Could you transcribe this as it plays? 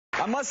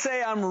I must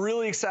say I'm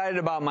really excited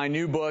about my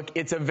new book.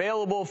 It's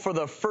available for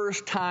the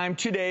first time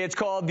today. It's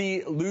called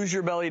the Lose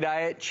Your Belly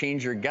Diet,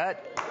 Change Your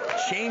Gut,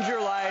 Change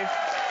Your Life.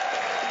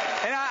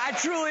 And I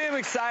truly am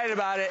excited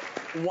about it.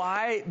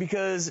 Why?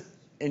 Because,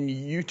 and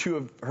you two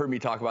have heard me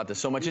talk about this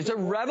so much, it's a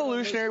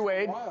revolutionary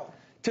way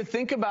to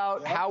think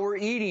about how we're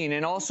eating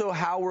and also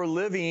how we're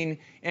living.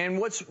 And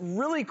what's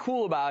really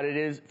cool about it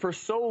is for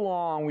so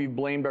long we've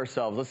blamed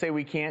ourselves. Let's say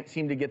we can't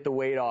seem to get the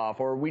weight off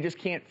or we just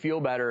can't feel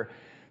better.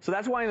 So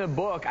that's why in the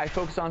book I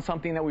focus on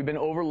something that we've been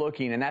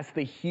overlooking, and that's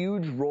the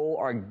huge role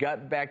our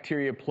gut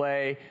bacteria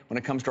play when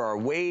it comes to our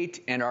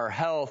weight and our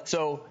health.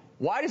 So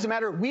why does it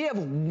matter? We have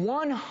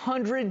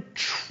 100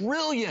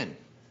 trillion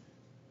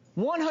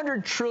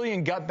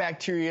gut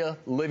bacteria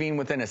living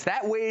within us.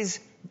 That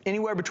weighs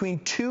anywhere between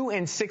 2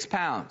 and 6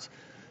 pounds.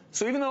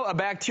 So even though a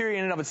bacteria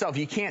in and of itself,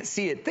 you can't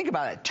see it, think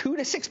about it, 2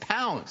 to 6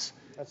 pounds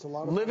that's a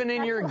lot of living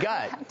in your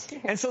gut.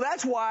 And so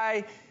that's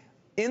why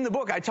in the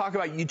book I talk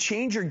about you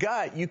change your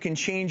gut, you can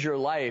change your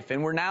life.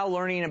 And we're now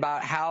learning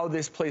about how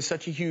this plays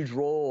such a huge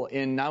role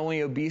in not only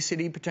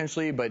obesity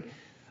potentially, but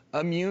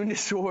immune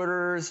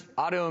disorders,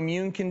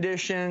 autoimmune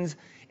conditions,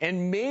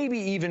 and maybe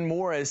even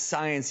more as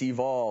science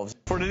evolves.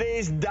 For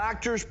today's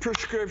doctor's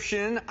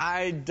prescription,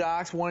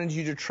 docs wanted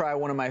you to try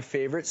one of my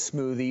favorite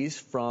smoothies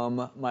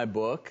from my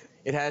book.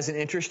 It has an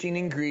interesting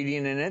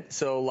ingredient in it,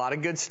 so a lot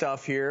of good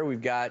stuff here.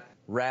 We've got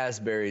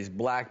raspberries,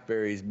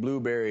 blackberries,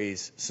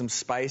 blueberries, some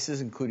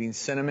spices including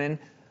cinnamon,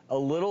 a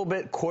little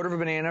bit, quarter of a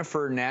banana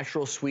for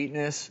natural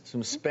sweetness,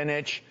 some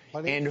spinach,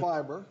 and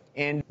fiber.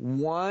 And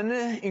one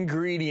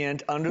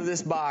ingredient under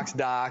this box,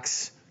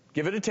 docs.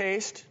 Give it a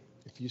taste.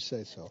 If you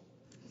say so.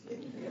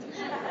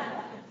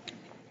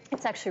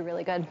 It's actually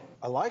really good.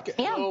 I like it.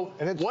 Yeah. So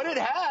what it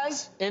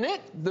has in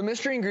it, the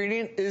mystery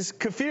ingredient is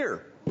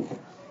kefir.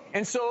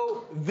 And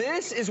so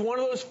this is one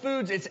of those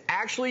foods, it's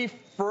actually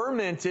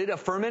fermented, a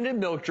fermented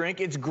milk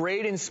drink. It's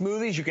great in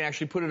smoothies. You can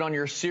actually put it on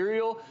your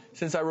cereal.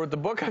 Since I wrote the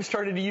book, I've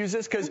started to use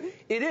this because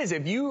it is.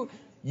 If you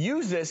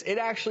use this, it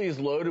actually is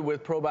loaded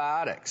with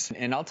probiotics.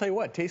 And I'll tell you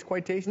what, it tastes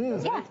quite tasty,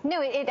 doesn't it? Yeah,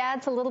 no, it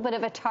adds a little bit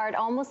of a tart,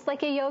 almost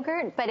like a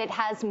yogurt, but it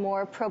has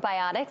more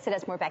probiotics, it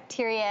has more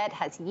bacteria, it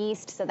has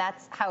yeast, so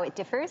that's how it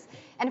differs.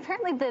 And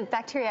apparently the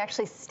bacteria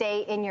actually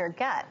stay in your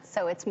gut,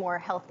 so it's more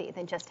healthy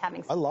than just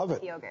having some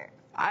yogurt.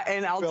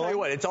 And I'll tell you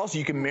what, it's also,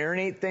 you can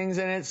marinate things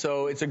in it,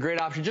 so it's a great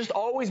option. Just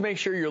always make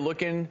sure you're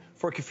looking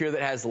for kefir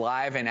that has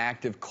live and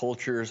active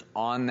cultures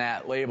on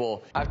that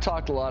label. I've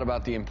talked a lot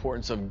about the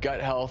importance of gut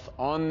health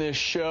on this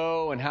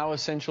show and how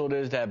essential it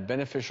is to have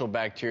beneficial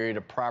bacteria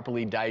to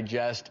properly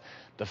digest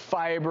the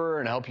fiber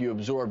and help you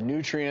absorb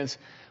nutrients.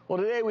 Well,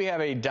 today we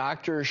have a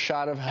doctor's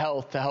shot of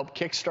health to help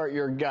kickstart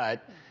your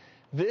gut.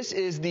 This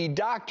is the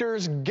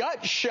doctor's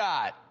gut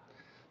shot.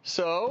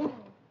 So,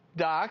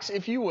 docs,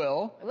 if you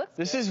will,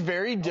 this is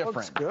very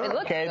different.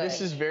 Okay,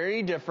 this is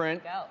very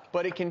different,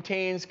 but it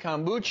contains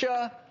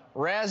kombucha,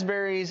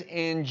 raspberries,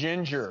 and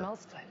ginger.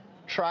 Smells good.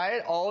 Try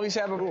it. All of these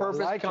have a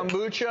purpose.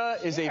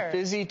 Kombucha is a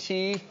fizzy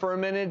tea,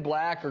 fermented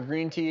black or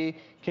green tea,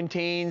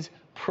 contains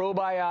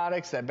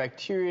probiotics, that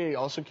bacteria. It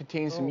also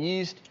contains some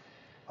yeast.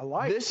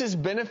 This is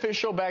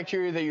beneficial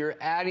bacteria that you're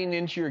adding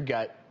into your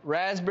gut.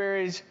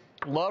 Raspberries,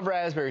 love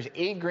raspberries,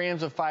 8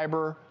 grams of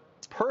fiber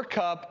per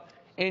cup.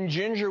 And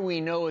ginger, we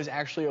know, is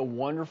actually a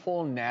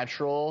wonderful,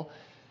 natural,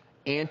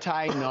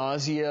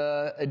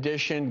 anti-nausea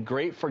addition,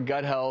 great for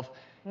gut health.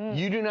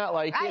 You do not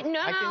like it?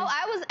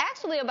 I was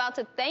actually about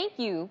to thank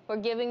you for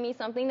giving me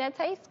something that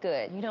tastes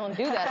good. You don't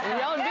do that. You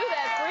don't do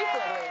that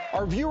frequently.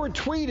 Our viewer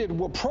tweeted,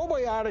 will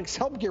probiotics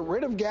help get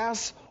rid of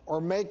gas or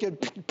make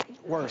it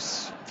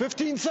worse?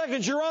 15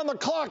 seconds, you're on the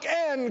clock,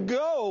 and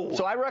go.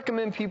 So I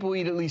recommend people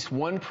eat at least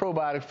one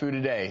probiotic food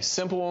a day.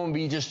 Simple one would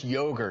be just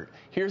yogurt.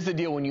 Here's the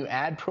deal. When you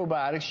add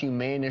probiotics, you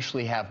may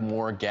initially have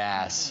more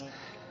gas.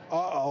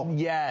 Uh-oh.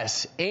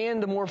 Yes,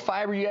 and the more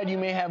fiber you add, you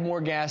may have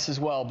more gas as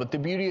well. But the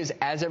beauty is,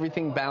 as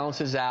everything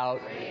balances out,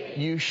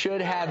 you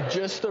should have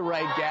just the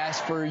right gas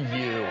for you.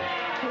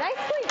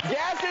 Nicely done.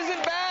 Gas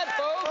isn't bad,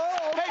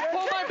 folks. Hey,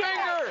 pull my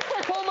finger.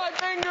 Pull my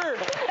finger.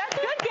 That's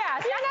good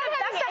gas.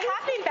 That's the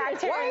happy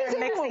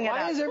bacteria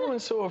Why is everyone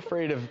so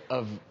afraid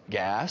of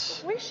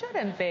gas? We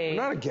shouldn't be.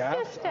 Not a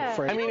gas.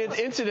 I mean,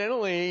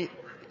 incidentally,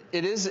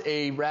 it is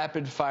a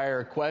rapid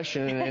fire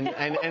question,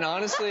 and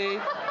honestly,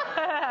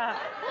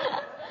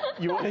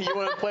 you want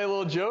to play a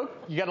little joke?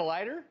 You got a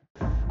lighter?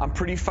 I'm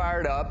pretty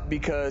fired up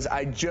because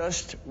I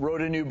just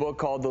wrote a new book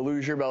called The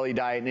Lose Your Belly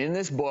Diet, and in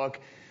this book,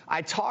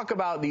 I talk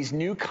about these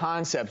new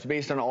concepts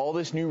based on all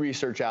this new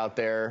research out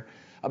there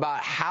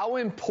about how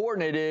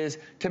important it is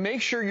to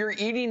make sure you're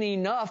eating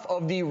enough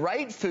of the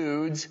right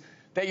foods,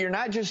 that you're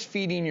not just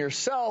feeding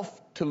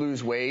yourself to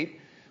lose weight,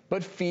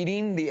 but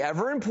feeding the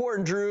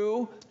ever-important,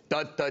 Drew,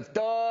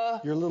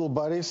 your little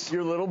buddies.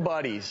 Your little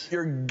buddies.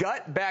 Your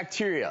gut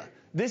bacteria.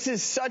 This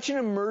is such an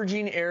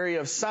emerging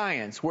area of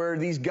science where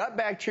these gut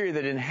bacteria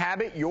that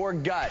inhabit your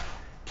gut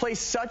play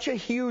such a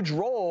huge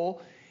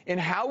role in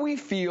how we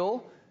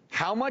feel,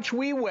 how much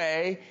we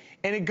weigh,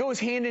 and it goes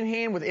hand in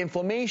hand with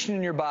inflammation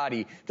in your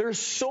body. There's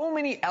so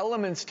many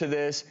elements to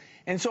this,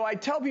 And so I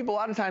tell people a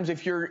lot of times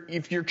if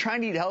you're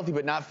trying to eat healthy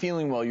but not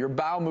feeling well, your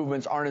bowel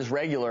movements aren't as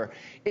regular,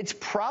 it's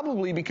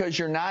probably because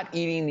you're not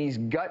eating these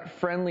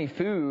gut-friendly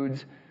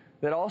foods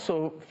that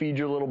also feed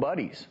your little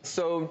buddies.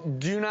 So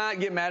do not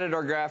get mad at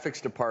our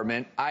graphics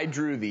department. I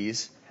drew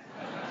these.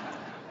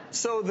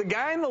 So the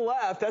guy on the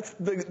left,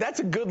 that's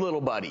a good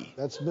little buddy.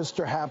 That's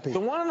Mr. Happy. The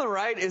one on the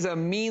right is a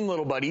mean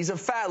little buddy. He's a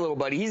fat little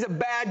buddy. He's a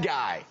bad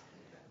guy.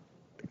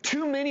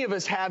 Too many of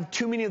us have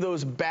too many of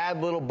those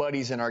bad little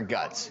buddies in our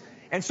guts.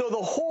 And so the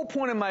whole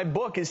point of my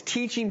book is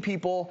teaching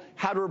people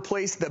how to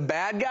replace the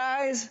bad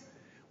guys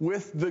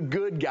with the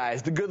good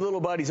guys, the good little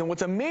buddies. And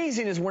what's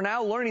amazing is we're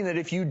now learning that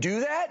if you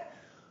do that,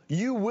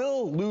 you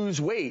will lose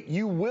weight.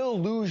 You will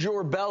lose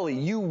your belly.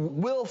 You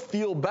will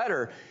feel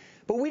better.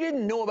 But we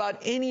didn't know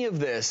about any of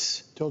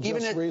this. Till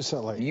just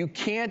recently. You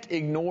can't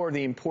ignore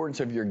the importance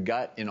of your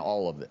gut in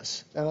all of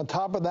this. And on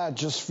top of that,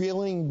 just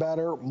feeling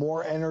better,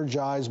 more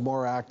energized,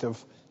 more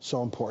active,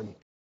 so important.